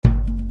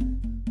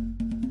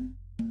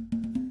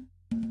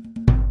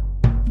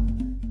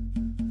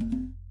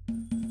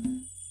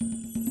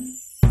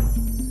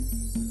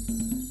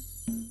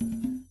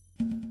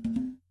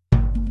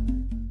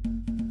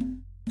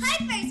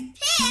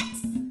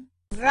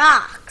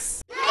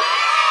rocks.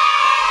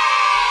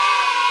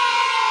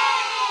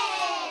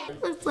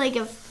 Looks like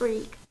a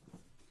freak.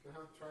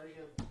 Try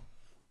again.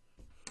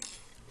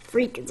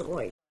 Freak is a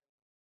word.